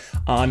dropping here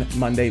on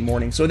Monday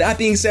morning. So that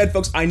being said,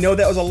 folks, I know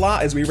that was a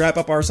lot as we wrap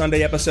up our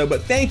Sunday episode,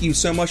 but thank you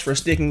so much for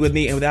sticking with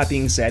me. And with that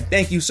being said,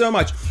 thank you so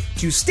much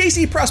to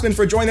Stacey Prussman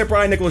for joining the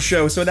Brian Nichols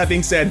Show. So with that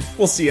being said,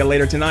 we'll see you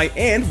later tonight,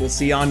 and we'll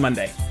see you on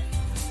Monday.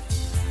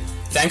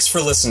 Thanks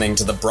for listening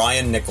to The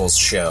Brian Nichols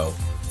Show.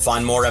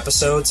 Find more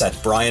episodes at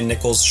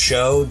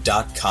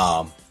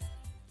briannicholsshow.com.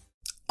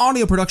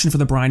 Audio production for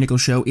The Brian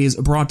Nichols Show is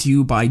brought to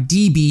you by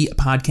DB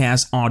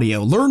Podcast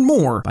Audio. Learn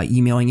more by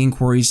emailing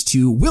inquiries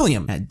to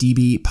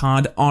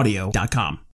william@dbpodaudio.com.